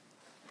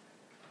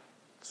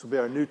This will be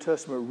our New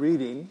Testament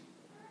reading.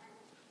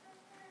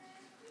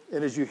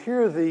 And as you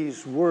hear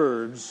these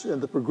words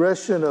and the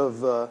progression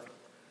of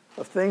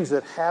things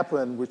that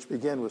happen which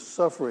begin with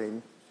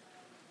suffering,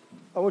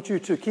 I want you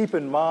to keep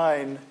in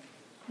mind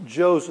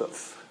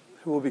Joesph,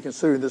 who we'll be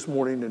considering this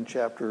morning in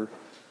chapter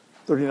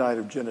 39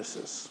 of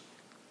Genesis.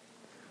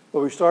 But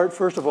we start,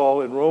 first of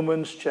all, in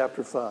Romans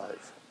chapter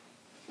 5.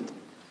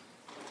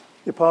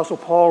 The Apostle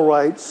Paul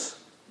writes,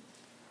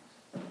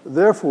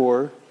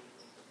 "Therefore,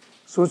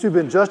 since we've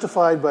been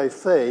justified by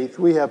faith,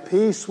 we have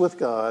peace with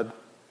God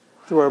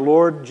through our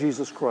Lord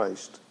Jesus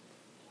Christ.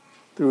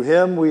 Through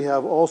him we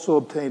have also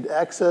obtained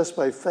access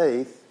by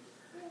faith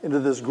into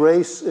this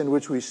grace in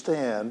which we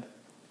stand,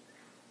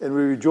 and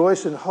we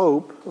rejoice in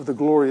hope of the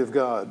glory of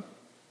God.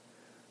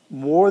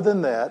 More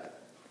than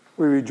that,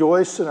 we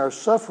rejoice in our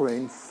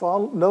suffering,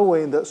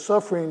 knowing that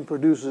suffering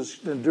produces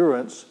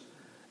endurance,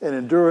 and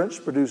endurance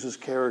produces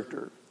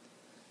character.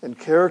 And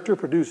character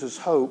produces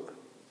hope,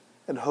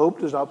 and hope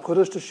does not put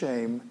us to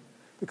shame,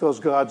 because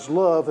God's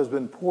love has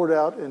been poured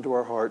out into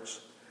our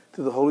hearts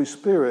through the Holy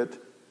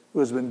Spirit who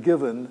has been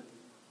given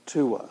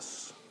to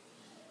us."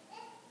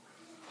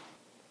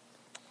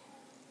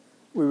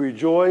 We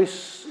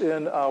rejoice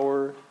in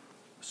our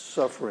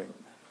suffering.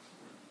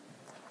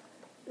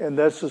 And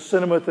that's a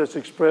sentiment that's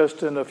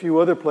expressed in a few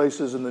other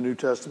places in the New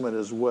Testament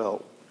as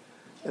well.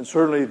 And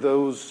certainly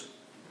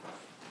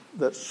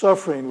that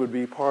suffering would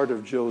be part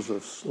of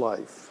Joseph's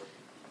life.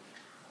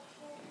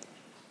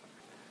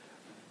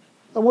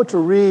 I want to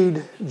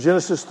read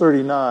Genesis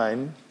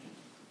 39,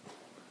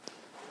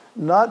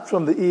 not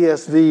from the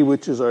ESV,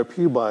 which is our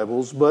pew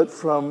Bibles, but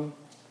from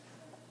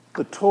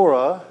the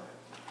Torah,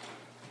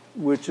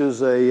 which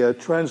is a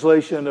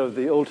translation of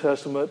the Old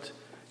Testament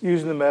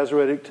using the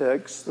Masoretic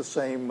text, the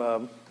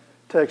same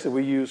text that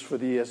we use for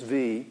the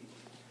ESV.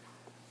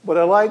 But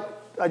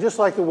I just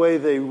like the way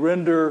they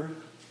render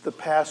the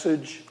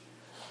passage.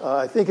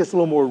 I think it's a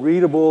little more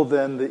readable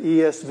than the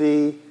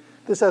ESV.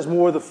 This has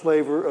more of the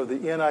flavor of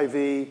the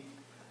NIV,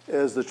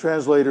 as the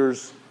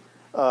translators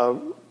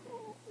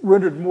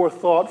rendered more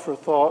thought for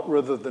thought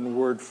rather than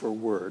word for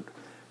word.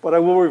 But I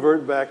will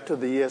revert back to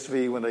the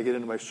ESV when I get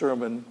into my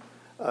sermon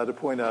to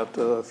point out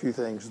a few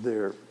things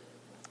there.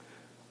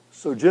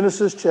 So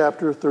Genesis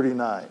chapter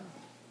 39.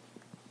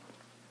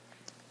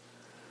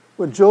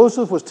 When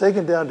Joseph was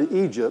taken down to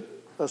Egypt,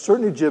 a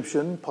certain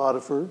Egyptian,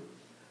 Potiphar,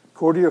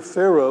 courtier of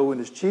Pharaoh and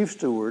his chief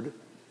steward,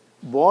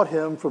 bought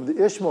him from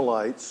the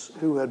Ishmaelites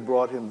who had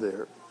brought him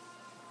there.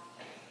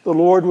 The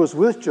Lord was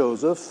with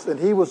Joseph, and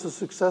he was a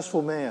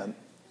successful man.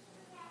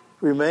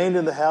 He remained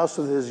in the house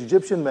of his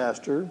Egyptian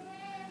master.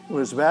 When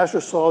his master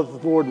saw that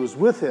the Lord was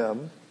with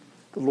him,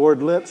 the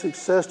Lord lent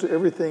success to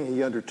everything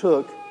he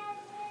undertook.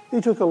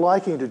 He took a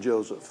liking to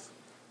Joseph.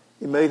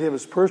 He made him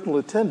his personal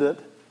attendant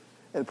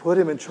and put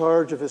him in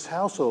charge of his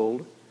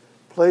household,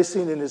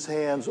 placing in his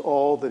hands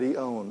all that he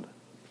owned.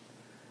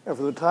 And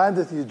from the time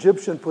that the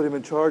Egyptian put him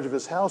in charge of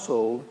his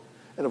household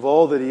and of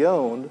all that he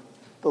owned,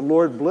 the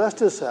Lord blessed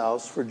his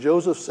house for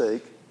Joseph's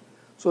sake,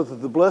 so that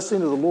the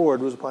blessing of the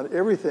Lord was upon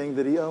everything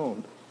that he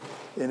owned,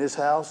 in his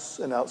house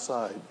and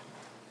outside.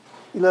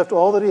 He left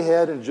all that he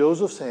had in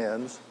Joseph's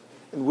hands,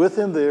 and with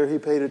him there he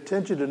paid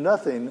attention to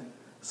nothing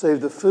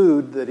save the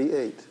food that he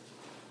ate.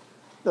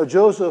 Now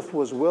Joseph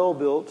was well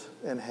built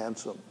and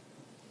handsome.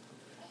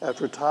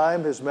 After a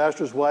time, his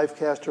master's wife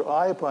cast her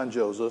eye upon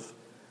Joseph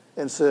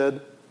and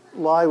said,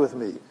 "Lie with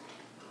me."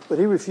 But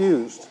he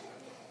refused.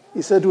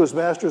 He said to his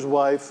master's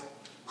wife,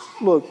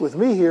 "Look, with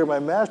me here, my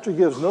master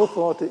gives no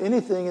thought to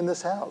anything in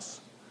this house,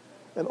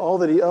 and all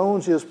that he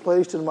owns he has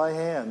placed in my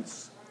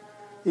hands.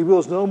 He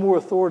wields no more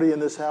authority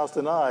in this house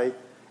than I,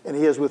 and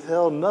he has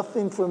withheld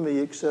nothing from me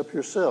except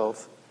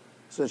yourself,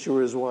 since you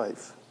are his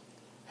wife.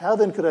 How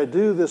then could I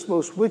do this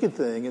most wicked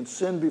thing and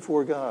sin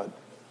before God?"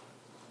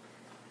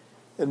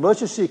 And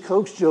much as she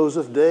coaxed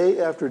Joseph day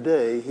after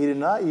day, he did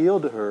not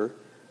yield to her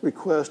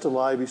request to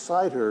lie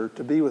beside her,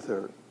 to be with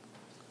her.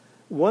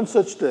 One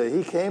such day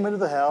he came into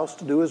the house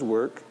to do his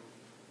work.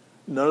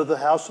 None of the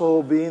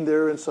household being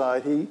there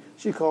inside,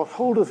 she caught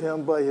hold of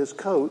him by his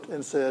coat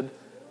and said,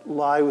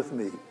 "Lie with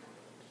me."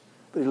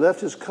 But he left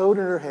his coat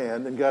in her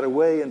hand and got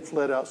away and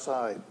fled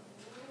outside.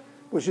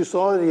 When she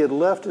saw that he had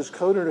left his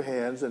coat in her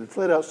hands and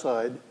fled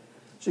outside,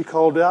 she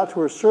called out to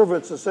her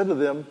servants and said to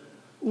them,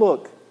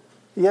 "Look,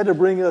 he had to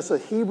bring us a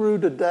Hebrew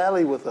to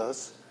dally with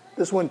us.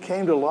 This one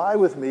came to lie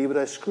with me, but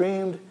I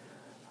screamed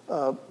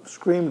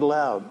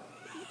loud.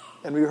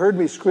 And when he heard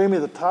me screaming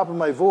at the top of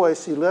my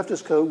voice, he left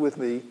his coat with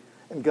me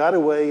and got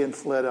away and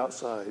fled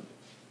outside."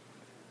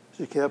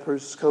 She kept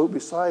his coat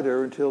beside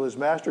her until his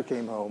master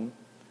came home.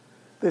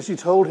 Then she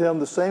told him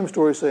the same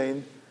story,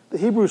 saying, "The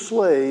Hebrew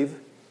slave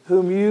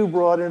whom you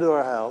brought into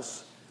our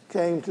house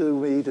came to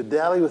me to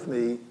dally with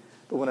me,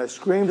 but when I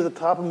screamed at the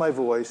top of my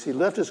voice, he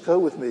left his coat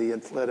with me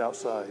and fled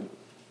outside."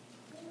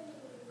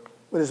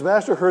 When his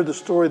master heard the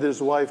story that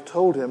his wife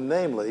told him,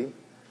 namely,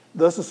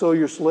 "Thus and so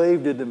your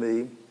slave did to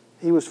me,"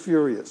 he was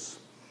furious.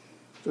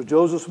 So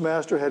Joseph's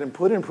master had him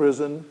put in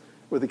prison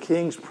where the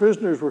king's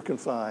prisoners were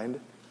confined.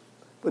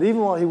 But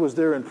even while he was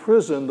there in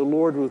prison, the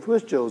Lord was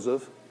with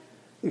Joseph,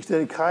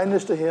 extended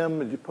kindness to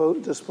him,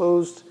 and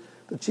disposed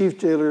the chief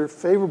jailer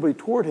favorably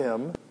toward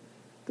him.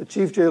 The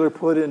chief jailer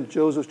put in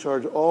Joseph's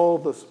charge all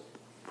the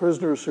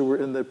prisoners who were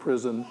in the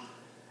prison,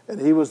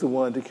 and he was the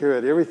one to carry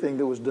out everything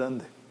that was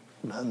done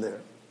there.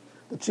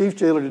 The chief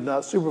jailer did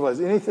not supervise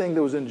anything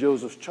that was in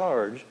Joseph's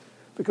charge,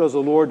 because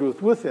the Lord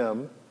was with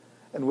him,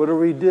 and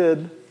whatever he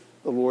did,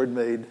 the Lord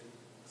made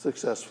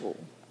successful.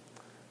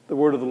 The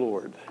word of the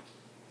Lord.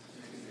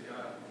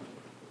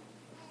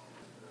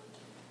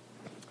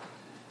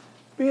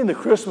 Being the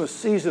Christmas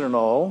season and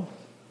all,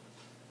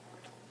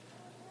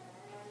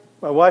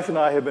 my wife and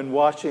I have been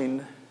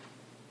watching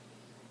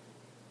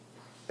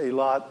a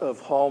lot of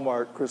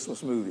Hallmark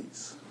Christmas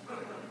movies.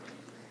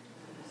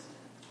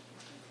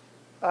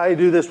 I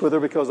do this with her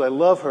because I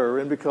love her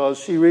and because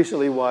she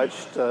recently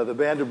watched The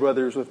Band of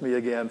Brothers with me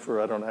again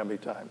for I don't know how many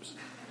times.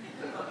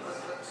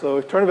 So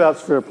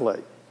turnabout's fair play.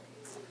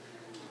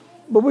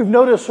 But we've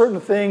noticed certain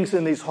things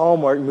in these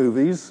Hallmark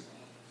movies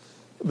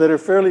that are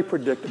fairly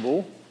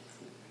predictable.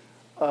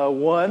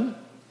 One,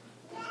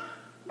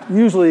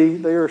 usually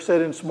they are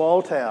set in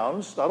small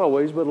towns, not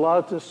always, but a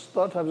lot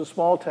of times in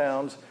small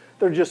towns,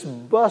 they're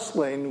just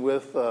bustling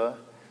with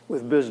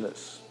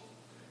business.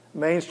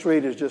 Main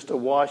Street is just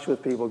awash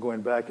with people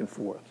going back and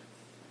forth.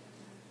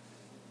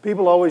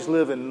 People always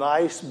live in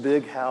nice,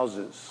 big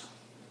houses.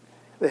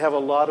 They have a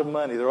lot of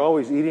money. They're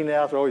always eating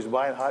out. They're always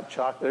buying hot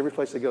chocolate. Every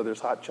place they go, there's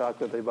hot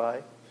chocolate they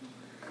buy.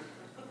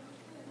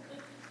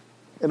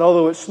 And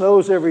although it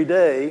snows every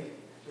day,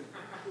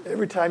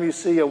 every time you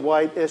see a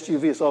white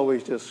SUV, it's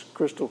always just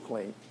crystal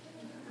clean.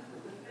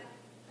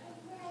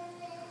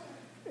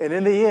 And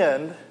in the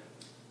end,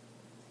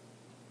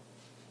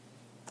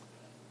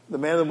 the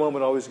man of the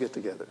moment always get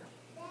together.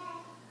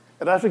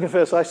 And I have to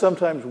confess, I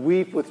sometimes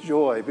weep with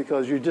joy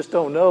because you just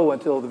don't know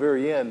until the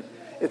very end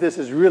if this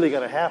is really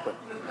going to happen.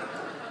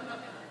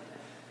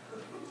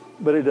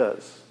 But it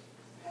does.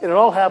 And it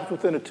all happens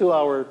within a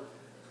 2-hour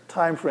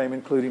time frame,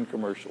 including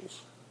commercials.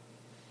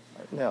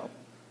 Right, now,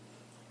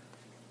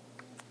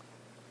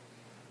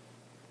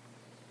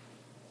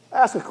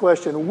 ask a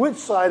question, which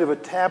side of a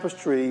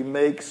tapestry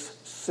makes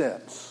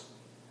sense?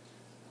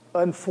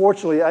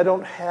 Unfortunately, I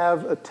don't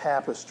have a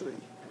tapestry.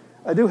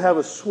 I do have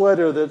a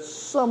sweater that's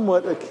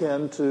somewhat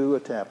akin to a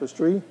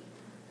tapestry.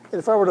 And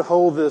if I were to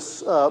hold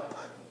this up,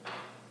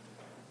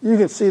 you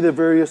can see the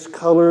various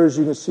colors,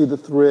 you can see the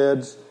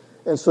threads,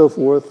 and so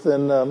forth.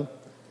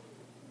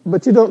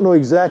 But you don't know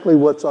exactly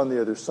what's on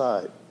the other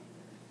side.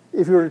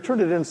 If you were to turn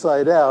it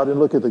inside out and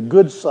look at the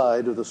good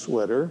side of the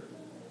sweater,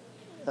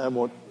 I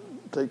won't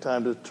take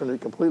time to turn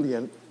it completely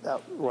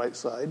out right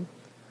side,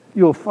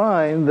 you'll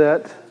find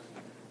that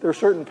there are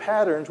certain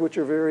patterns which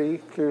are very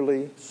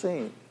clearly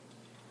seen.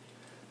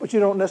 But you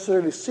don't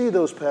necessarily see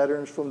those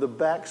patterns from the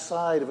back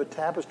side of a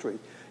tapestry.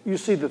 You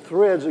see the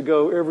threads that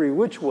go every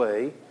which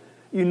way.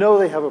 You know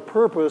they have a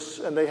purpose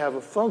and they have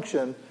a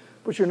function,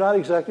 but you're not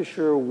exactly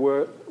sure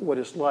what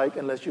it's like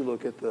unless you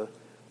look at the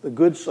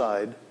good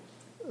side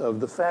of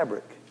the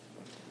fabric.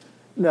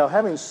 Now,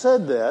 having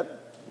said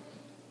that,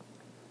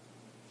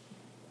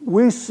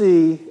 we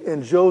see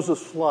in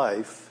Joseph's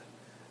life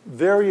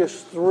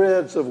various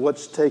threads of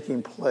what's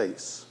taking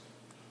place.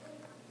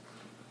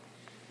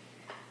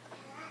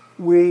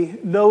 We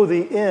know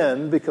the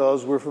end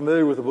because we're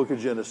familiar with the book of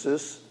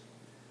Genesis,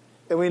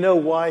 and we know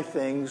why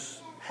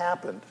things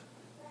happened.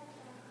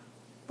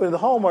 But in the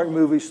Hallmark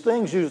movies,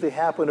 things usually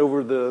happen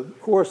over the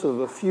course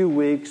of a few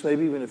weeks,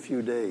 maybe even a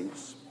few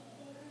days.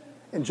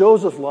 In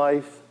Joseph's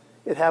life,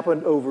 it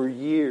happened over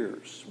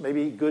years,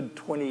 maybe a good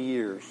 20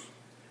 years,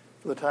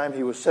 from the time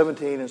he was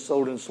 17 and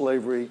sold in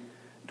slavery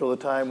until the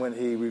time when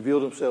he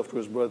revealed himself to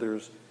his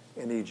brothers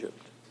in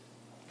Egypt.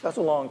 That's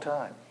a long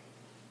time.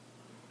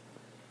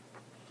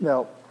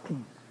 Now,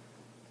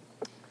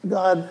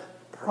 God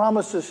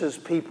promises his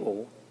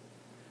people,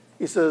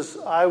 he says,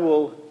 I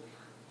will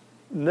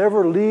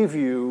never leave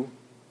you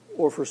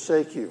or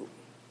forsake you.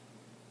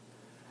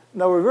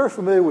 Now, we're very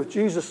familiar with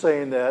Jesus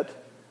saying that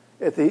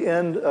at the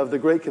end of the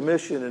Great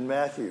Commission in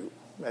Matthew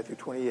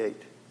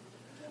 28.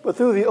 But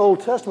through the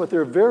Old Testament, there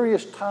are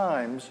various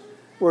times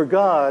where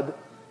God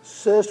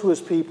says to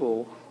his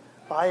people,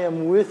 I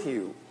am with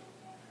you.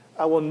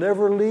 I will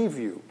never leave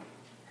you.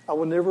 I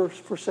will never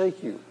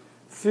forsake you.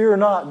 Fear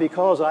not,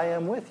 because I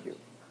am with you.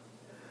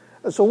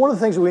 And so one of the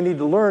things that we need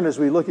to learn as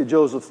we look at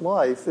Joseph's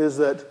life is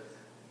that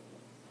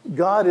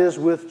God is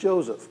with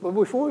Joseph. But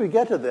before we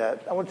get to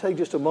that, I want to take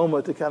just a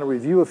moment to kind of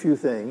review a few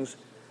things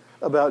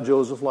about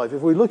Joseph's life.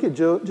 If we look at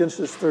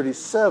Genesis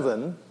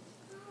 37,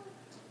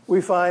 we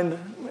find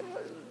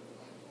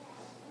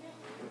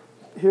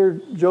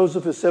here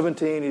Joseph is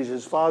 17. He's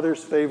his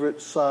father's favorite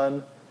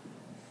son.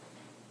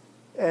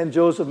 And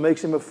Joseph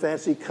makes him a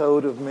fancy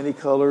coat of many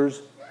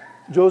colors.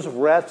 Joseph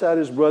rats out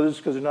his brothers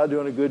because they're not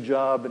doing a good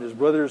job, and his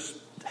brothers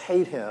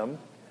hate him.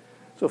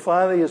 So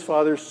finally his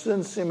father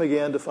sends him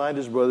again to find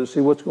his brothers,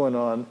 see what's going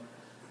on.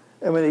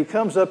 And when he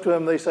comes up to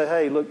him, they say,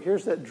 hey, look,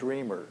 here's that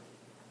dreamer.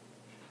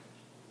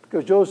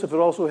 Because Joseph had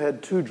also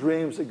had 2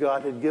 dreams that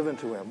God had given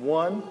to him.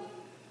 One,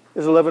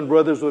 his 11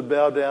 brothers would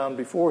bow down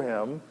before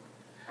him.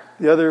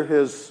 The other,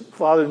 his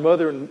father and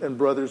mother and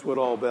brothers would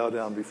all bow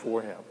down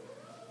before him.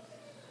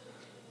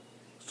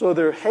 So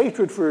their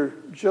hatred for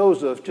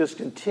Joesph just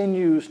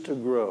continues to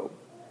grow.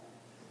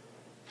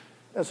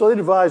 And so they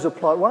devise a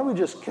plot. Why don't we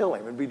just kill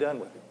him and be done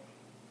with him?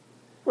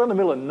 We're in the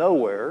middle of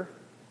nowhere.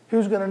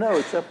 Who's going to know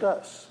except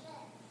us?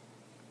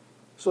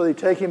 So they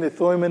take him, they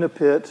throw him in a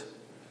pit.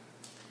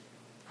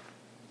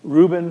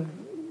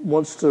 Reuben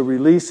wants to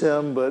release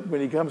him, but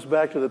when he comes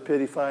back to the pit,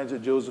 he finds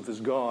that Joesph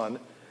is gone.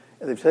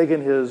 And they've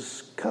taken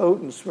his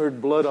coat and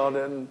smeared blood on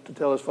it to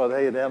tell his father,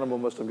 hey, an animal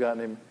must have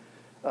gotten him.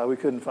 We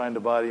couldn't find the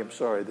body. I'm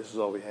sorry, this is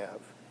all we have.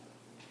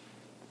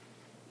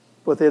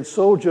 But they had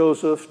sold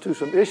Joesph to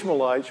some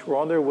Ishmaelites who were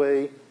on their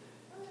way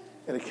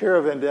in a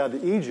caravan down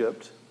to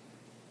Egypt.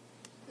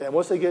 And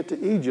once they get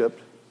to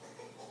Egypt,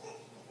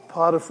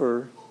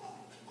 Potiphar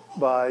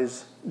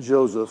buys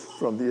Joesph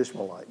from the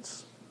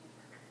Ishmaelites.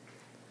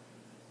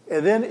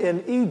 And then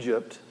in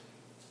Egypt,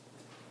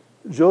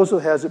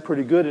 Joesph has it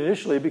pretty good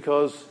initially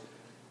because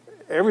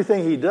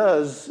everything he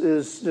does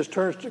just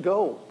turns to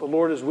gold. The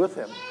Lord is with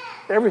him.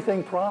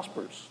 Everything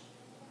prospers.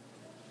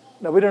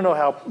 Now, we don't know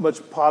how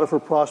much Potiphar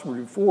prospered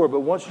before,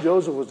 but once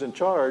Joesph was in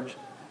charge,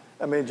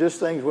 just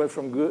things went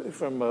from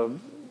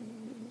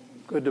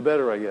good to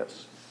better, I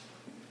guess.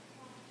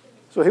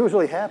 So he was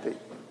really happy.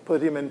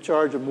 Put him in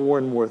charge of more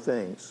and more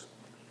things.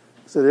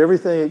 Said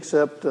everything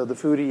except the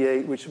food he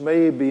ate, which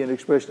may be an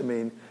expression to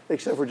mean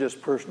except for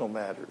just personal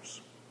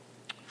matters.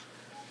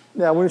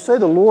 Now, when we say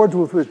the Lord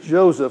was with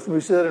Joesph, and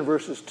we see that in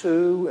verses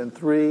 2 and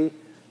 3,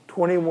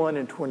 21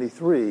 and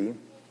 23,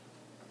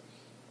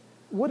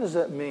 what does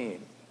that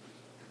mean?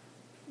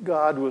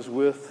 God was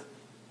with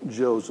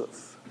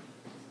Joesph.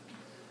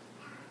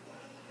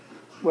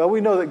 Well,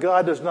 we know that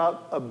God does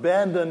not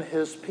abandon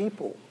his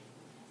people.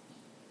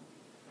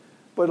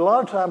 But a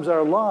lot of times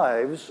our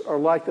lives are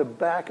like the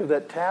back of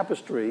that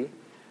tapestry.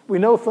 We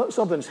know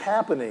something's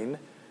happening,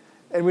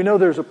 and we know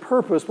there's a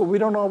purpose, but we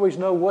don't always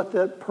know what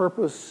that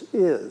purpose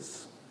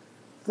is.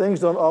 Things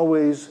don't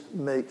always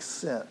make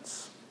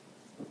sense.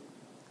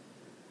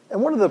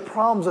 And one of the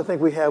problems I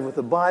think we have with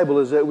the Bible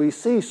is that we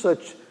see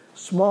such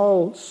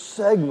small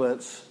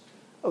segments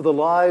of the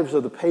lives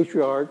of the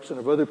patriarchs and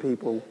of other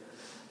people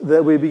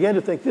that we begin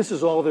to think this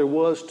is all there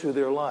was to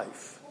their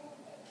life.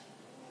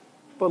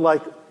 But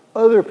like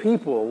other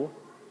people,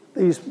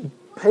 these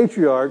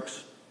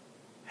patriarchs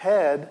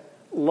had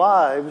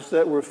lives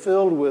that were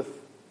filled with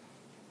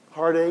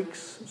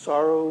heartaches,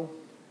 sorrow,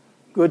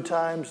 good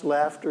times,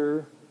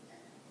 laughter,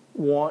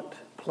 want,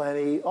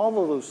 plenty,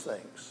 all of those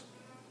things.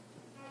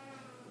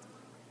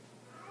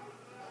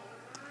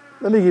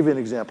 Let me give you an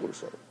example or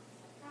so.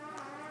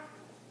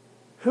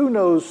 Who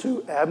knows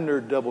who Abner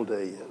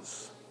Doubleday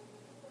is?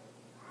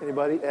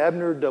 Anybody?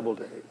 Abner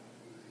Doubleday.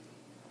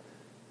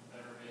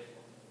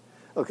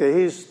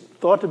 Okay, he's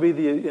thought to be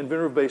the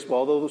inventor of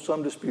baseball, though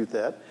some dispute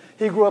that.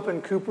 He grew up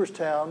in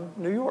Cooperstown,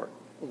 New York,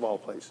 of all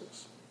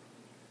places.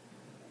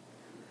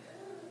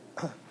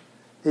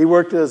 He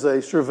worked as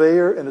a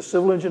surveyor and a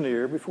civil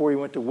engineer before he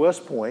went to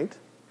West Point,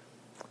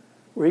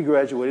 where he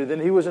graduated. Then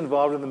he was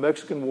involved in the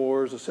Mexican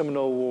Wars, the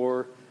Seminole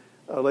War,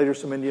 later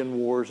some Indian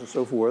Wars and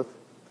so forth.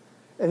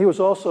 And he was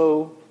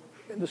also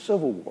in the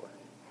Civil War.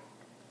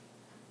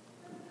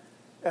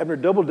 Abner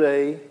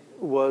Doubleday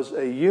was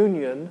a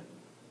Union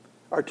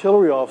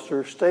artillery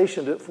officer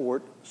stationed at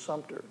Fort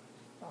Sumter.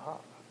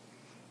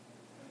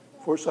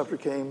 Fort Sumter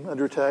came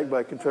under attack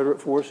by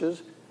Confederate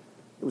forces.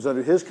 It was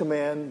under his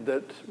command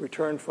that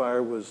return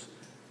fire was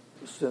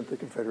sent the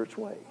Confederates'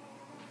 way.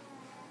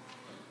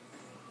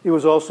 He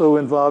was also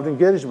involved in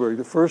Gettysburg.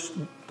 The first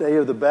day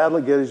of the battle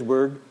at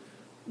Gettysburg,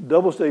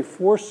 Doubleday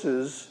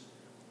forces,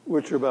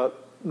 which are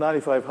about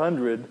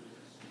 9,500,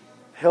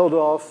 held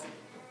off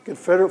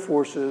Confederate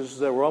forces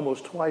that were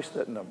almost twice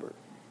that number.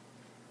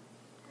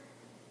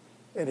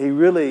 And he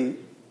really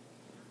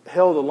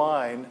held the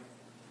line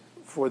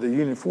for the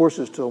Union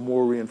forces till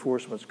more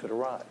reinforcements could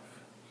arrive.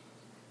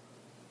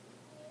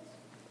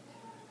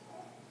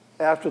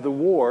 After the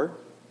war,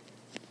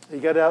 he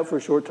got out for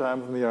a short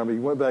time from the Army, he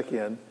went back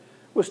in,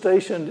 was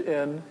stationed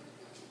in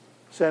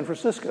San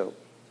Francisco.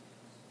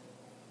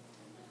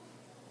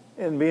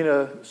 And being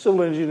a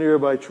civil engineer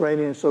by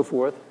training and so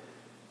forth,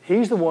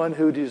 he's the one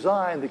who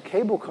designed the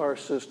cable car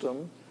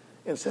system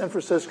in San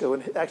Francisco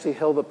and actually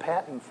held the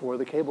patent for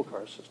the cable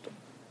car system,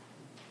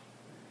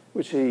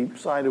 which he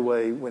signed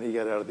away when he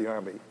got out of the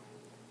Army.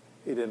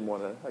 He didn't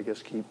want to, I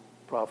guess, keep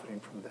profiting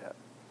from that.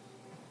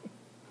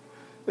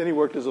 Then he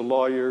worked as a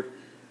lawyer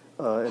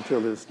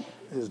until his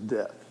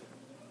death.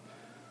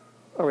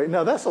 All right,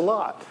 now that's a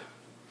lot.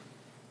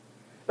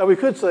 Now we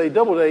could say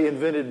Doubleday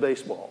invented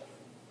baseball.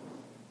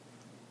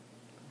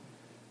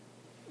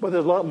 But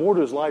there's a lot more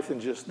to his life than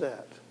just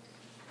that.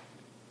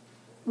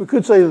 We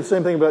could say the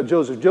same thing about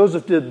Joesph.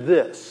 Joesph did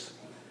this,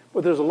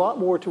 but there's a lot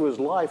more to his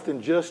life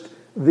than just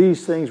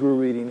these things we're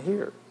reading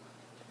here.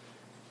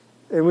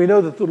 And we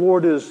know that the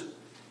Lord is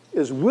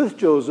with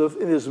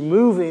Joesph and is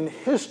moving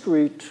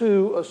history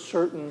to a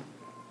certain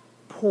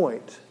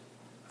point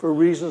for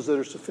reasons that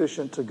are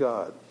sufficient to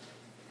God.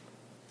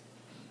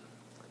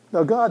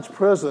 Now, God's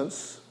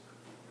presence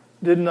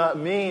did not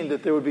mean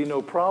that there would be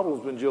no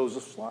problems in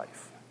Joseph's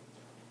life.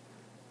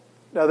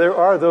 Now, there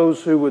are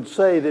those who would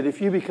say that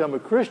if you become a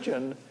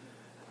Christian,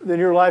 then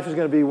your life is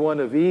going to be one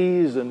of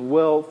ease and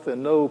wealth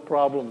and no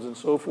problems and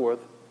so forth.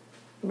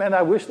 Man,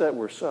 I wish that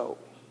were so.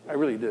 I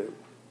really do.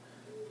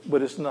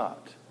 But it's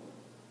not.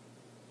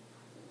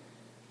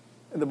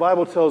 And the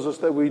Bible tells us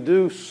that we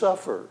do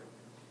suffer.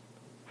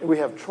 And we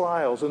have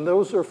trials, and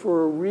those are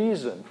for a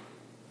reason.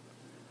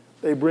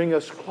 They bring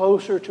us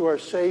closer to our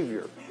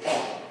Savior.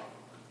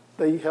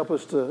 They help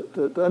us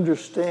to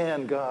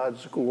understand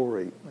God's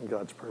glory and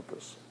God's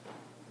purpose.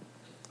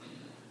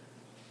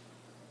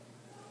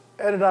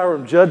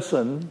 Adoniram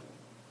Judson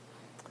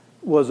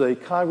was a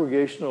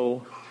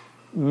congregational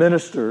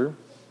minister.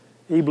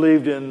 He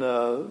believed in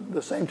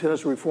the same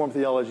tenets of Reformed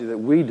theology that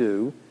we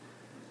do.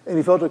 And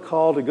he felt a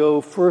call to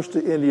go first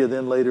to India,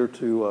 then later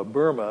to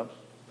Burma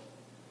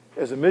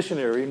as a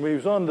missionary. And when he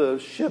was on the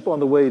ship on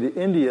the way to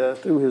India,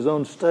 through his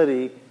own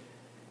study,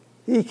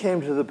 he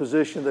came to the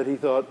position that he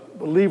thought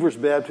believer's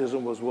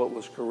baptism was what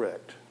was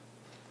correct.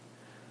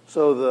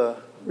 So the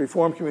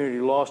Reformed community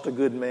lost a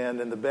good man,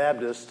 and the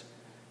Baptist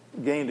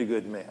gained a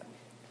good man.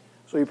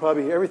 So you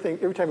probably, every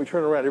time you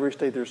turn around, every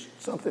state, there's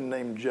something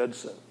named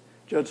Judson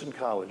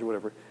College or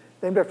whatever,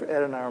 named after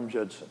Adoniram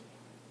Judson.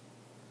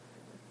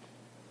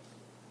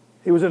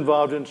 He was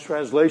involved in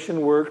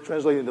translation work,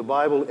 translating the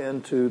Bible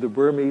into the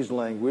Burmese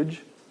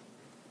language.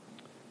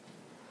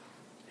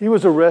 He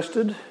was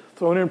arrested,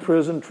 thrown in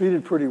prison,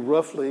 treated pretty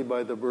roughly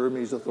by the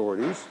Burmese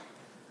authorities.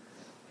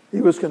 He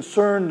was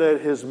concerned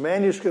that his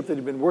manuscript that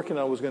he'd been working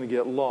on was going to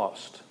get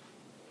lost.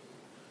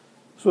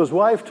 So his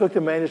wife took the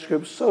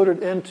manuscript, sewed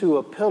it into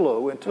a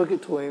pillow, and took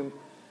it to him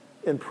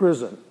in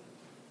prison.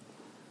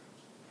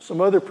 Some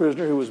other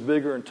prisoner who was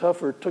bigger and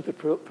tougher took the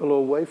pillow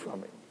away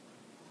from him.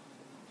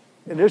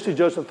 Initially,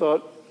 Joseph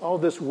thought, all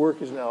this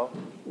work is now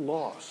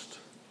lost.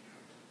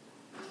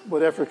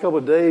 But after a couple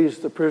of days,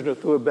 the prisoner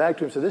threw it back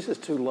to him and said, this is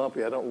too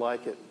lumpy, I don't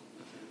like it.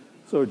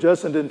 So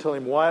Judson didn't tell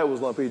him why it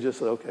was lumpy, he just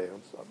said, okay,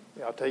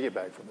 I'll take it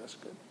back from this.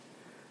 Good.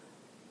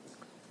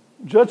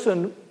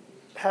 Judson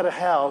had a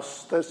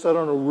house that sat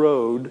on a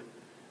road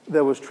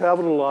that was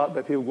traveled a lot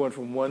by people going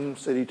from one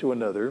city to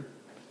another.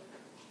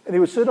 And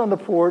he would sit on the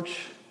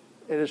porch,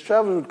 and as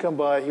travelers would come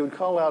by, he would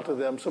call out to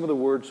them some of the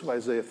words from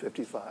Isaiah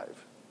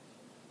 55.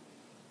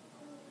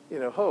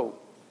 Ho.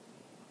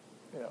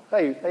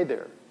 Hey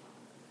there.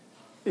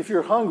 If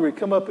you're hungry,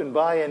 come up and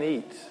buy and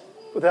eat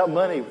without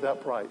money,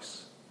 without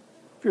price.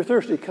 If you're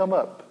thirsty, come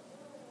up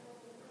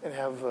and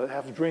have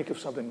a drink of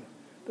something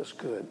that's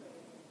good.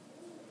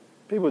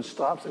 People would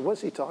stop and say,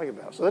 what's he talking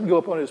about? So they'd go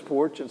up on his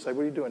porch and say,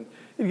 what are you doing?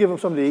 He'd give them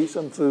something to eat,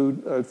 some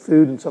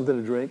food and something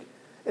to drink,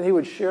 and he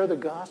would share the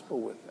gospel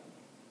with them.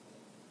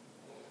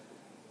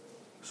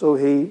 So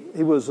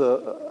he was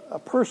a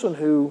person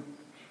who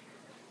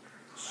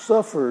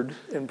suffered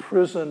in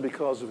prison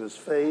because of his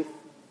faith.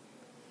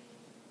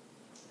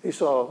 He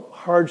saw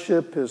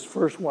hardship. His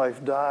first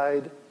wife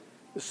died.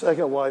 His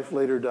second wife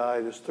later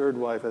died. His third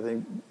wife, I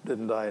think,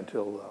 didn't die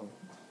until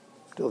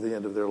the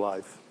end of their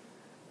life.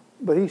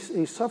 But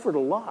he suffered a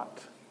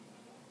lot.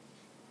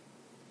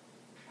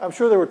 I'm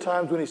sure there were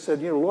times when he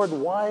said, Lord,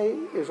 why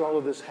is all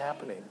of this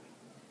happening?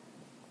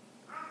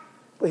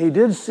 But he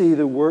did see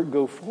the work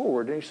go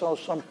forward, and he saw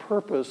some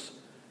purpose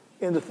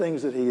in the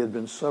things that he had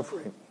been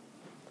suffering.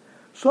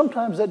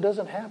 Sometimes that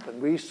doesn't happen.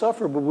 We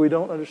suffer, but we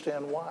don't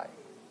understand why.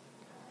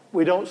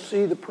 We don't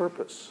see the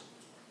purpose.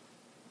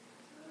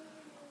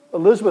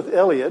 Elizabeth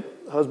Elliot,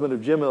 husband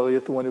of Jim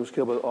Elliot, the one who was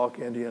killed by the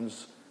Acker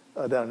Indians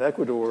down in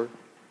Ecuador,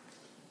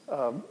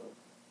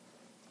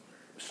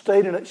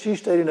 she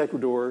stayed in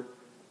Ecuador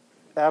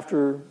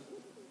after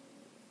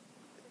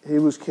he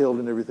was killed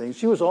and everything.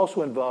 She was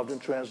also involved in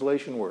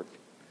translation work.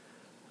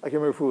 I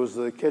can't remember if it was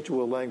the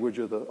Quechua language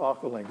or the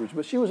Acker language,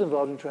 but she was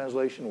involved in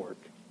translation work.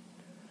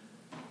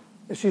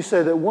 And she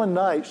said that one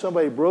night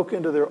somebody broke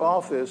into their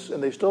office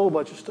and they stole a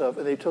bunch of stuff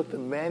and they took the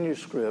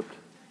manuscript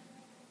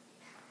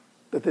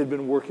that they'd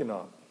been working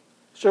on.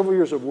 Several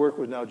years of work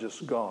was now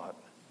just gone.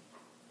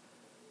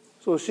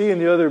 So she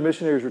and the other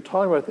missionaries were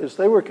talking about this.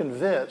 They were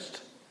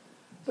convinced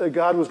that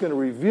God was going to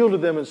reveal to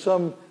them in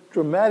some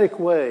dramatic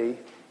way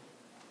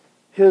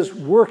his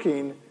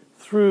working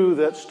through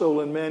that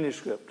stolen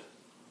manuscript.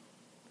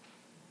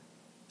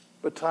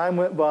 But time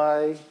went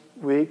by,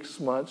 weeks,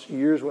 months,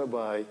 years went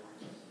by.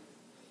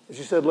 And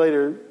she said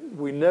later,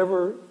 we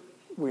never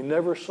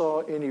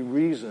saw any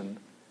reason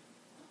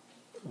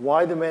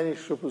why the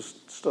manuscript was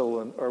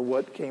stolen or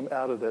what came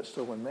out of that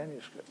stolen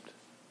manuscript.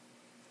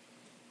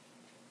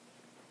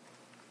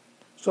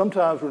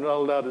 Sometimes we're not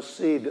allowed to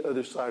see the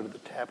other side of the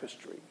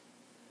tapestry.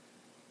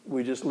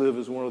 We just live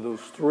as one of those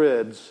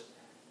threads,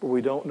 but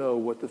we don't know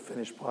what the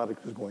finished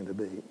product is going to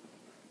be.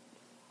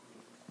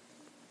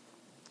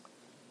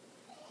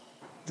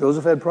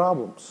 Joseph had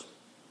problems.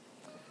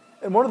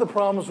 And one of the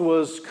problems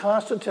was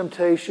constant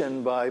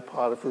temptation by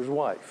Potiphar's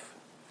wife.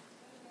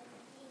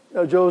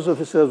 Now, Joseph,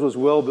 it says, was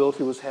well-built.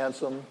 He was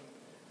handsome.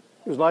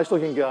 He was a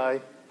nice-looking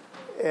guy.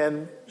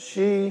 And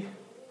she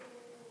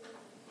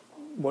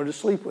wanted to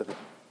sleep with him.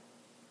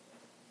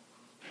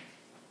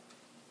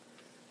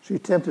 She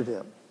tempted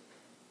him.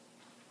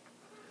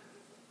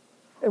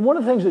 And one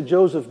of the things that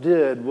Joesph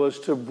did was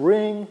to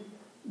bring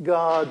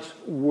God's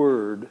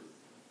word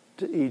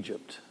to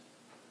Egypt.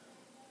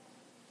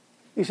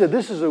 He said,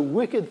 this is a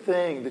wicked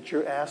thing that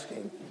you're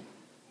asking,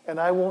 and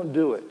I won't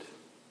do it.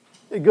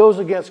 It goes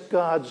against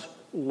God's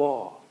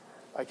law.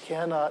 I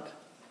cannot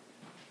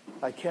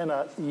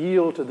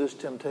yield to this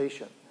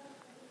temptation.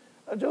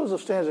 Now, Joesph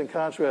stands in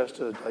contrast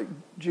to like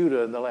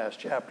Judah in the last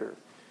chapter.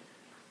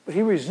 But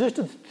he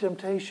resisted the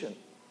temptation.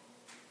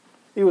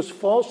 He was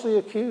falsely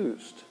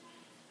accused.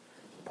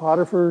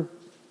 Potiphar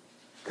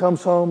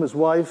comes home. His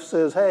wife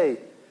says, hey,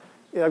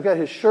 I've got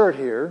his shirt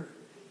here.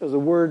 Because the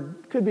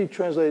word could be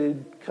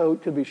translated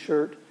coat, could be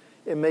shirt.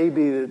 It may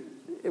be that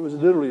it was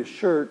literally a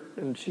shirt,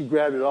 and she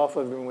grabbed it off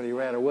of him when he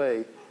ran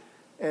away.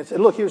 And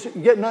said, look, he was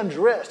getting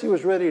undressed. He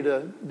was ready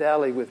to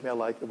dally with me. I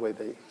like the way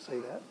they say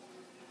that.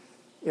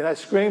 And I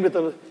screamed at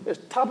the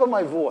top of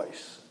my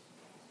voice.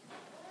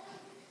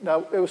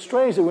 Now, it was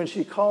strange that when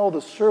she called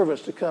the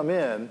servants to come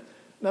in,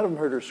 none of them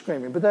heard her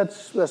screaming, but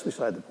that's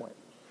beside the point.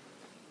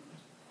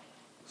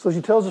 So she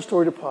tells the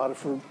story to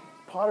Potiphar.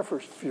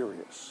 Potiphar's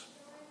furious.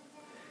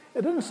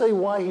 It doesn't say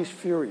why he's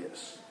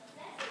furious.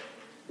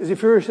 Is he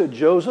furious at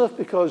Joesph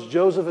because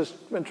Joesph has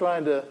been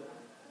trying to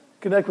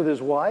connect with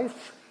his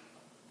wife?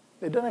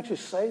 It doesn't actually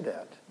say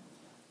that.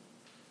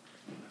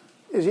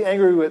 Is he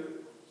angry with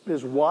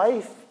his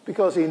wife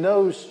because he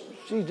knows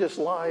she just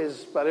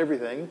lies about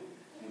everything?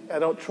 I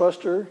don't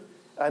trust her.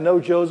 I know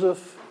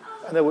Joesph.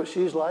 I know what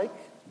she's like.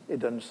 It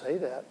doesn't say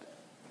that.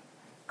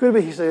 Could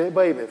be he said,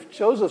 babe, if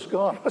Joseph's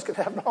gone, what's going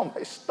to happen to all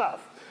my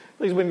stuff?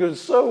 Things have been going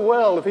so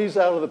well. If he's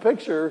out of the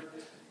picture,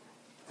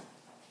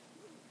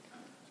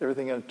 is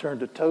everything going to turn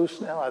to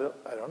toast now? I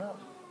don't know.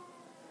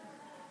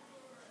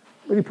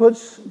 But he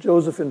puts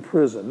Joesph in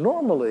prison.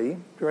 Normally,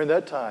 during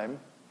that time,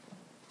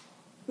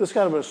 this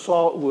kind of an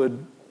assault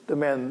would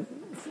demand,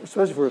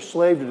 especially for a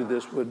slave to do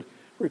this, would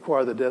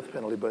require the death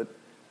penalty. But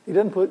he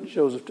doesn't put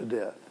Joesph to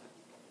death.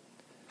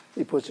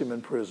 He puts him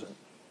in prison.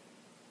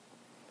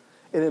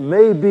 And it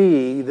may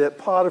be that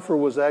Potiphar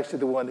was actually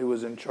the one who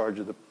was in charge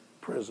of the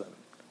prison.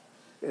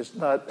 It's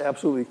not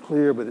absolutely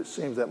clear, but it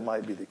seems that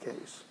might be the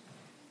case.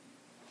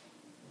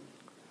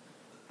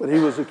 But he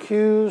was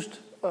accused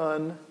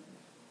unjustly.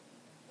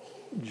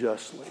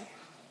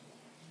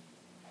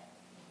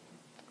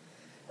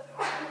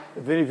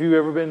 Have any of you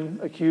ever been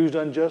accused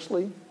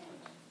unjustly?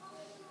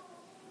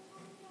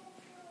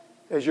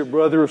 Has your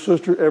brother or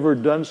sister ever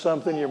done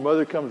something? Your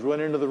mother comes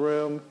running into the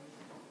room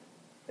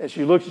and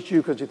she looks at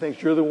you because she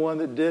thinks you're the one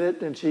that did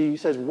it, and she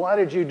says, why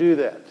did you do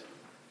that?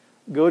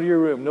 Go to your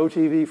room, no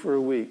TV for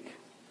a week.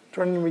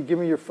 Turn to me, give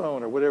me your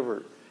phone or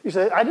whatever. You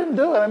say, I didn't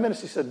do it. I meant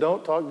it. She said,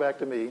 don't talk back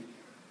to me.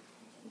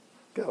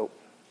 Go.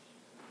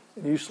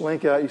 And you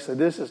slink out. You say,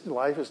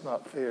 life is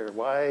not fair.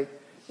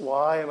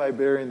 Why am I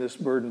bearing this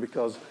burden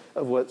because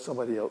of what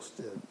somebody else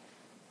did?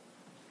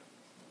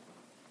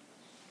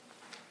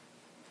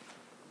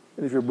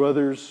 And if your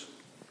brothers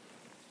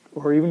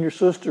or even your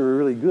sister are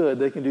really good,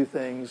 they can do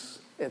things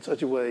in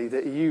such a way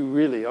that you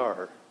really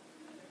are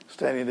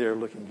standing there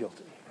looking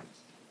guilty.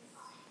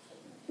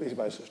 At least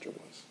my sister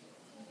was.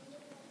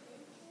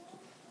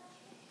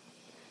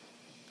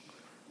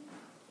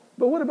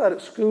 But what about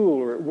at school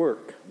or at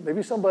work?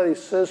 Maybe somebody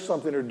says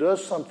something or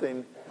does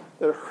something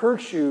that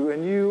hurts you,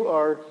 and you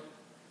are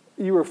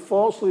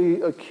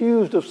falsely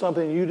accused of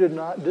something you did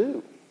not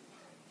do.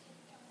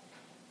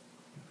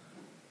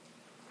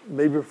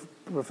 Maybe a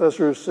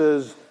professor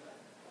says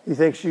he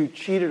thinks you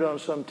cheated on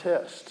some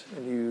test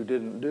and you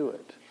didn't do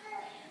it.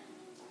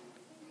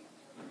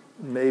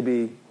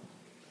 Maybe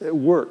at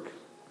work,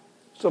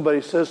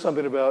 somebody says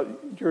something about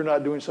you're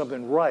not doing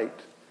something right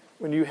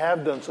when you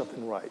have done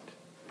something right.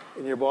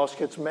 And your boss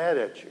gets mad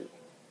at you.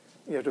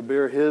 You have to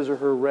bear his or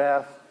her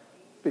wrath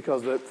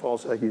because of that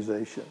false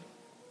accusation.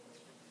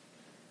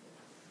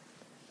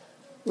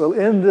 Well,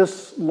 in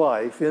this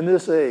life, in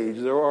this age,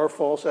 there are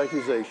false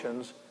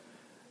accusations,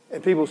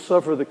 and people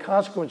suffer the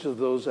consequences of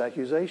those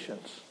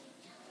accusations.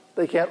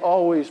 They can't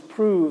always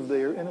prove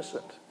they are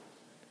innocent.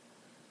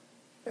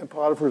 And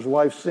Potiphar's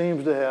wife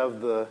seems to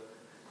have the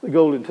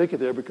golden ticket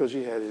there because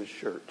she had his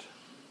shirt.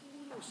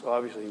 So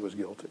obviously he was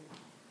guilty.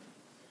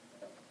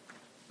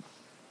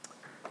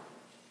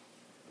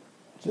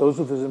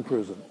 Joesph is in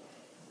prison.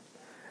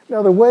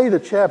 Now, the way the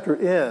chapter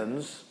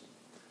ends,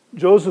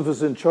 Joesph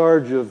is in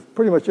charge of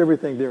pretty much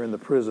everything there in the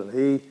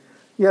prison.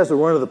 He has the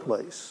run of the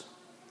place.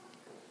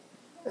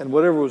 And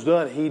whatever was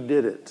done, he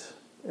did it.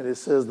 And it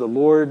says the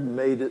Lord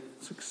made it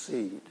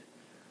succeed.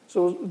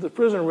 So the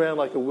prison ran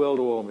like a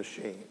well-oiled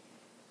machine.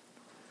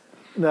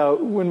 Now,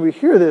 when we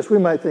hear this, we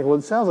might think, well,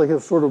 it sounds like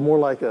it's sort of more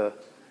like a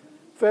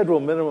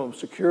federal minimum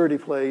security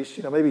place.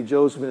 Maybe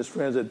Joesph and his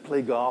friends would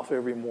play golf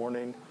every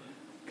morning,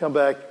 come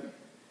back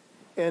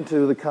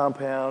into the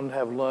compound,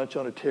 have lunch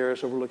on a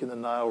terrace overlooking the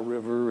Nile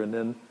River, and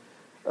then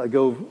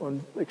go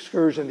on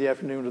excursion in the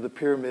afternoon to the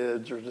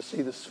pyramids or to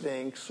see the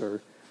Sphinx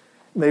or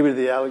maybe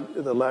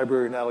to the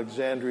library in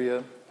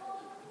Alexandria.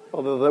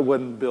 although that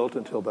wasn't built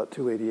until about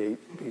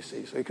 288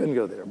 BC, so he couldn't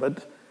go there.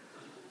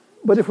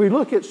 But if we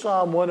look at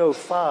Psalm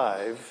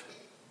 105,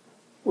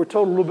 we're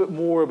told a little bit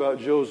more about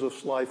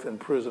Joseph's life in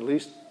prison, at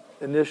least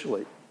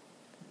initially. It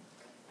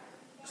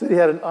said he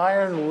had an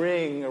iron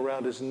ring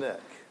around his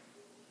neck,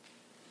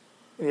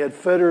 and he had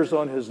fetters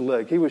on his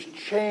leg. He was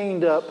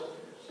chained up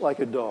like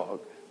a dog.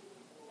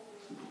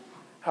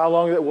 How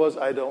long that was,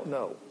 I don't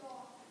know.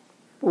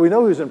 But we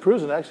know he was in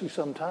prison actually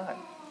some time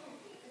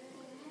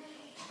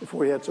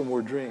before he had some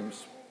more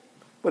dreams.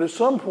 But at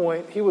some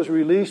point, he was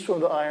released from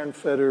the iron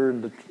fetter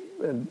and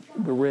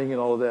the ring and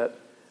all of that.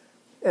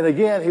 And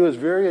again, he was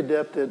very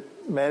adept at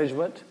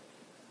management.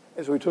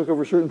 And so he took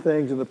over certain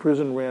things, and the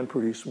prison ran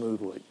pretty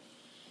smoothly.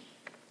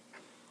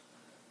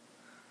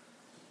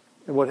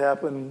 And what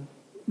happened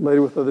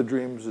later with other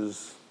dreams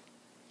is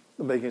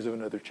the makings of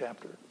another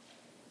chapter.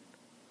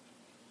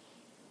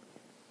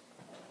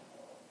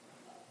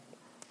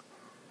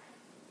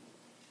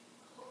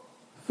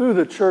 Through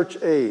the church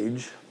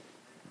age,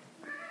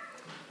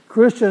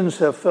 Christians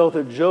have felt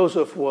that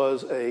Joesph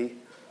was a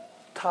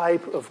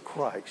type of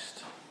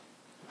Christ.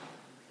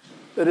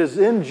 That is,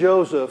 in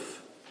Joesph,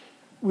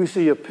 we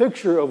see a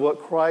picture of what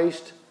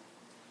Christ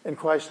and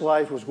Christ's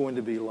life was going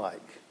to be like.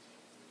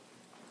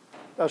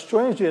 Now,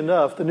 strangely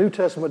enough, the New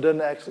Testament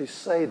doesn't actually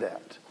say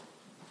that.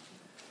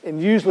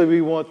 And usually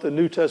we want the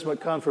New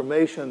Testament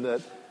confirmation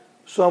that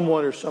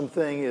someone or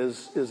something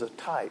is a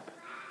type.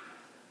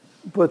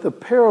 But the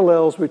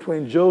parallels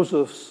between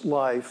Joseph's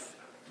life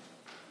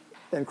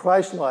and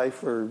Christ's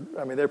life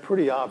they're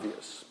pretty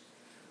obvious.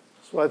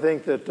 So I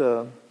think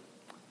that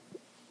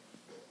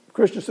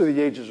Christians through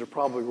the ages are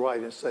probably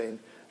right in saying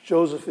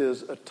Joesph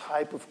is a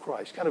type of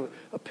Christ, kind of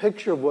a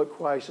picture of what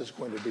Christ is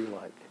going to be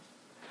like.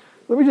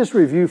 Let me just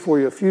review for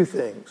you a few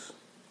things.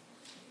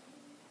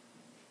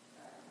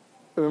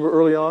 Remember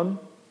early on,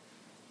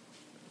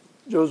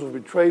 Joseph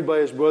was betrayed by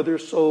his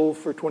brothers, sold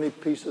for 20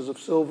 pieces of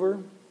silver,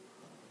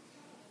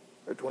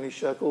 or 20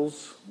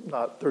 shekels,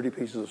 not 30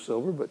 pieces of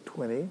silver, but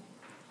 20.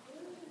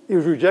 He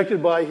was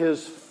rejected by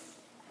his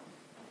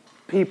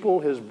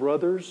people, his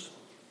brothers.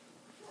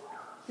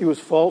 He was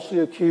falsely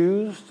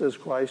accused, as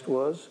Christ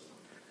was.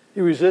 He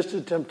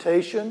resisted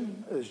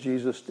temptation, as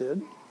Jesus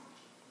did.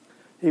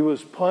 He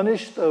was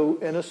punished, though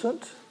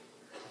innocent.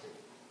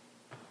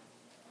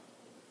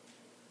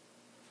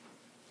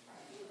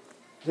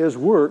 His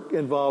work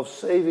involved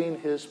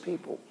saving his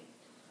people.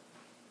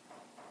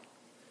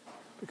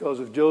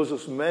 Because of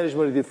Joseph's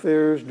management of the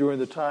affairs during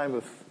the time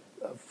of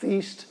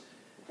feast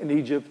in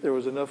Egypt, there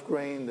was enough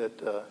grain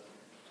that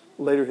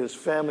later his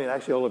family, and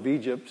actually all of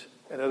Egypt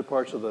and other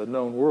parts of the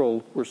known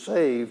world, were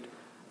saved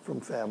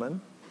from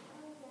famine.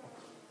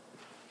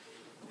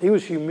 He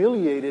was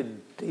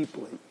humiliated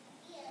deeply,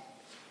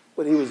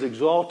 but he was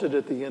exalted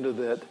at the end of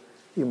that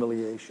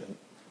humiliation.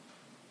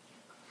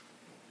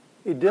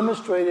 He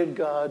demonstrated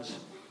God's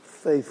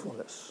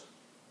faithfulness.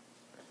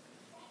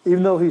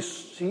 Even though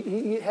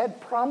he had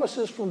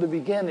promises from the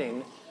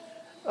beginning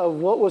of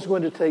what was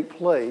going to take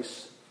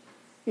place,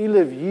 he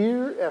lived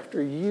year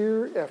after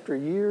year after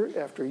year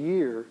after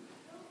year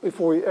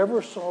before he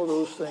ever saw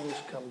those things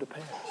come to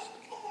pass.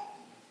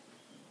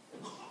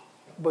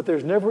 But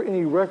there's never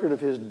any record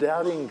of his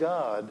doubting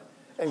God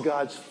and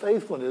God's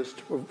faithfulness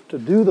to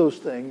do those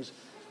things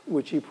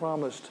which he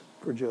promised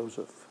for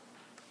Joesph.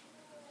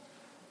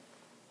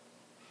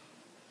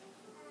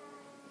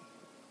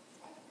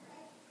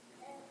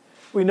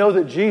 We know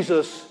that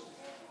Jesus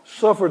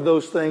suffered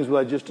those things that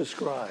I just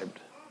described.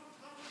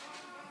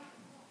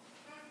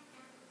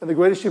 And the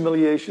greatest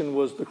humiliation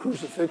was the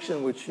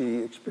crucifixion which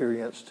he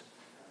experienced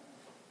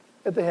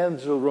at the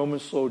hands of Roman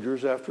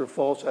soldiers after a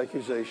false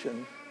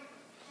accusation.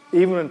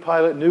 Even when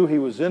Pilate knew he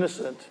was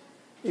innocent,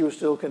 he was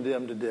still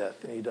condemned to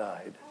death, and he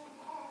died.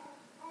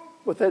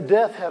 But that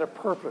death had a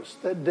purpose.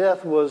 That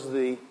death was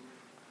the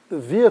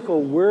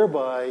vehicle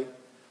whereby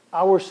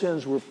our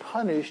sins were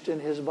punished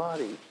in his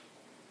body.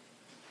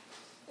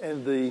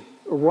 And the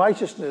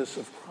righteousness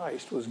of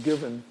Christ was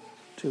given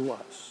to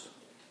us.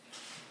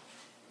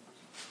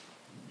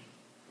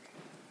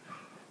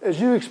 As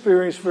you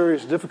experience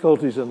various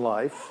difficulties in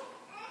life,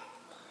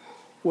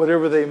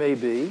 whatever they may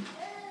be,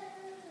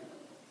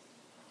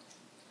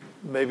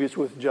 maybe it's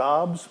with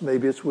jobs,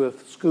 maybe it's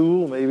with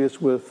school, maybe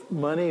it's with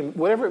money,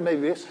 whatever it may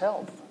be, it's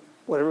health,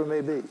 whatever it may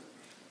be.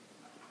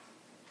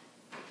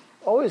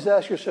 Always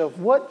ask yourself,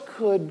 what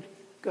could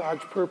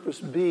God's purpose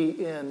be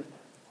in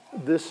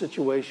this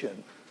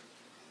situation?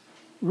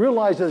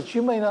 Realize that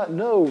you may not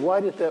know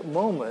right at that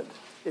moment,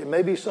 it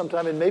may be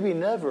sometime, it may be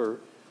never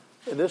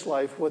in this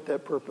life what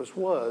that purpose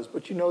was,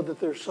 but you know that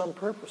there's some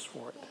purpose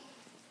for it.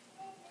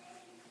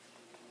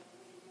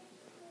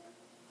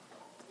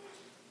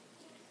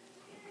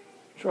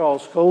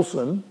 Charles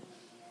Colson,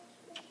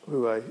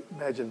 who I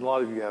imagine a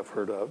lot of you have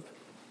heard of,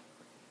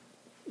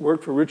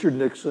 worked for Richard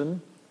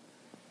Nixon.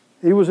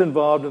 He was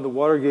involved in the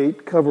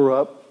Watergate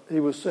cover-up. He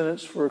was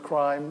sentenced for a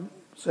crime,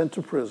 sent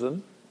to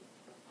prison,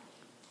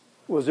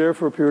 was there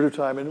for a period of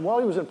time, and while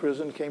he was in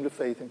prison, came to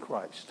faith in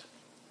Christ.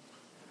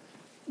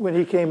 When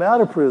he came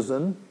out of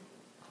prison,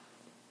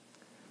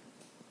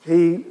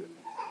 He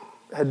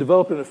had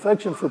developed an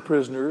affection for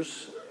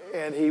prisoners,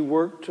 and he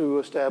worked to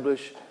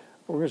establish an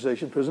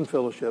organization, Prison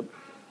Fellowship,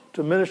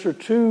 to minister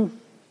to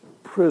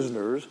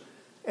prisoners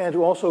and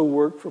to also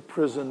work for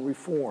prison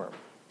reform.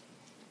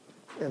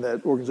 And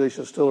that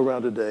organization is still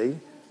around today.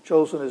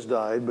 Joesph has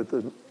died, but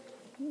the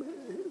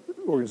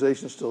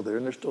organization is still there,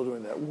 and they're still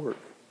doing that work.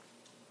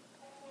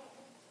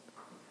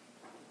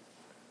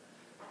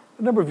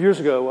 A number of years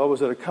ago, I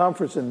was at a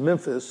conference in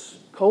Memphis.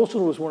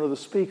 Colson was one of the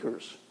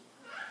speakers.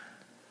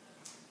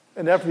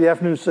 And after the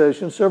afternoon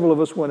session, several of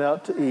us went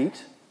out to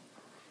eat.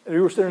 And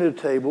we were sitting at a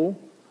table.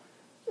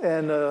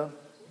 And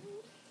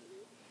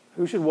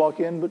who should walk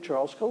in but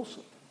Charles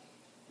Colson?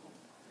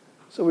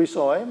 So we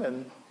saw him,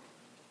 and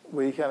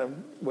we kind of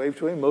waved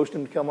to him, motioned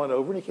him to come on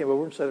over, and he came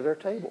over and sat at our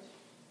table.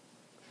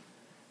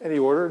 And he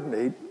ordered and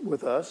ate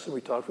with us, and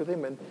we talked with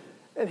him.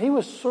 And he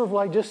was sort of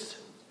like just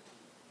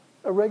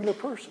a regular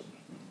person.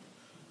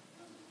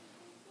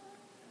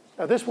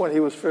 At this point, he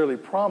was fairly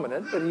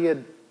prominent, but he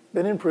had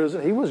been in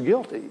prison. He was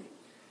guilty.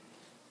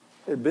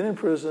 He had been in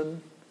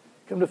prison,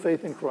 come to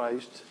faith in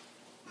Christ,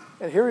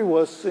 and here he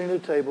was sitting at a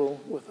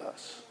table with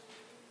us,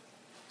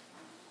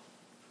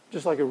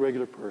 just like a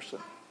regular person.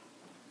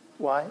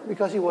 Why?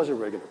 Because he was a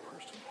regular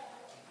person.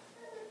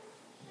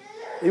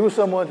 He was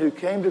someone who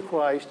came to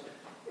Christ,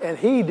 and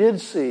he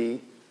did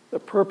see the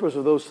purpose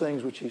of those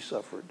things which he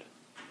suffered.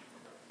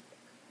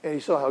 And he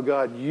saw how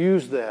God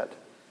used that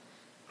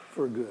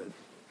for good.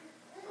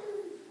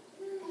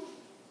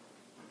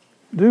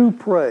 Do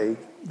pray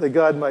that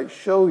God might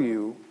show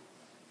you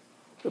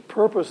the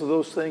purpose of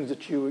those things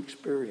that you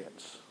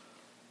experience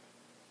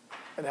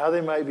and how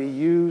they might be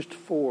used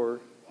for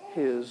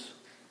his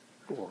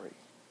glory.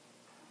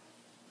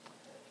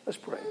 Let's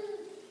pray.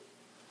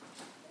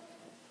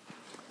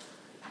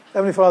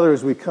 Heavenly Father,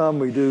 as we come,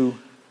 we do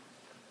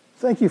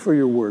thank you for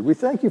your word. We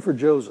thank you for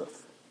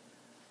Joesph.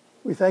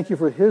 We thank you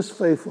for his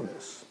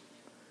faithfulness.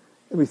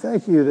 And we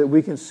thank you that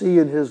we can see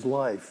in his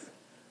life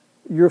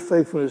your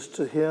faithfulness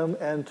to him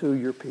and to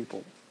your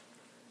people.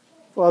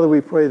 Father,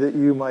 we pray that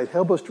you might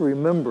help us to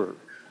remember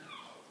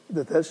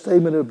that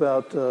statement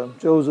about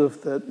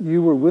Joesph, that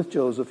you were with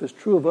Joesph, is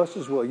true of us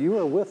as well. You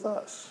are with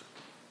us.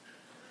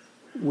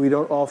 We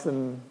don't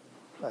often,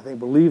 I think,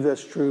 believe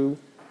that's true,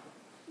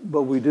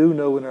 but we do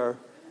know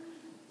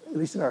at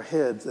least in our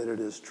heads, that it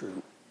is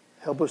true.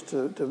 Help us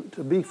to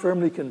be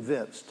firmly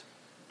convinced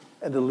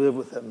and to live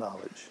with that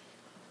knowledge.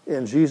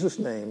 In Jesus'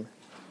 name,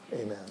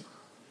 amen.